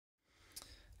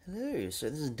Hello, so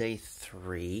this is day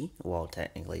 3, well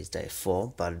technically it's day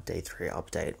 4, but a day 3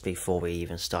 update before we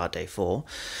even start day 4.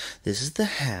 This is the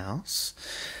house,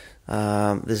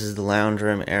 this is the lounge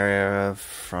room area,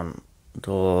 front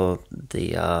door,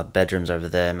 the bedroom's over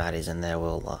there, Maddie's in there,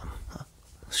 we'll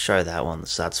show that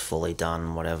once that's fully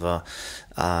done, whatever.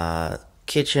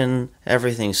 Kitchen,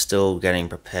 everything's still getting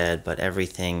prepared, but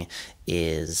everything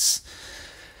is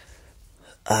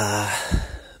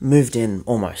moved in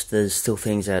almost. There's still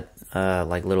things at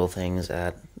like little things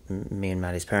at me and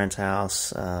Maddie's parents'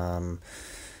 house. But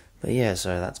yeah,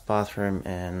 so that's bathroom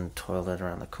and toilet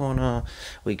around the corner.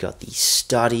 We got the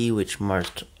study, which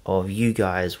most of you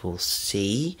guys will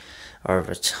see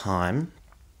over time.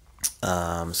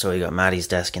 So we got Maddie's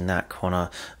desk in that corner,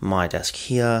 my desk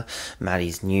here,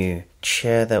 Maddie's new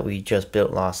chair that we just built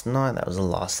last night. That was the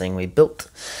last thing we built.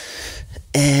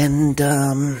 And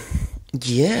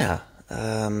yeah.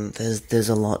 There's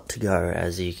a lot to go,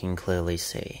 as you can clearly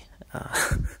see.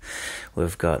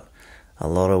 We've got a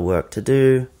lot of work to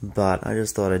do, but I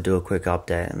just thought I'd do a quick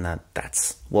update, and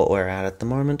that's what we're at the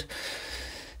moment.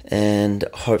 And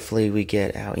hopefully we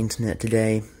get our internet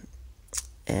today,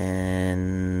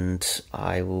 and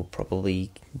I will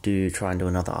probably try and do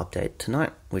another update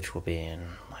tonight, which will be in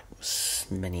like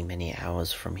many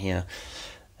hours from here,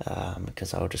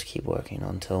 because I'll just keep working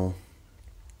until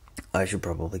I should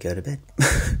probably go to bed.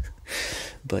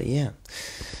 But yeah,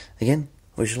 again,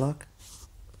 wish you luck.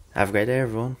 Have a great day,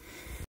 everyone.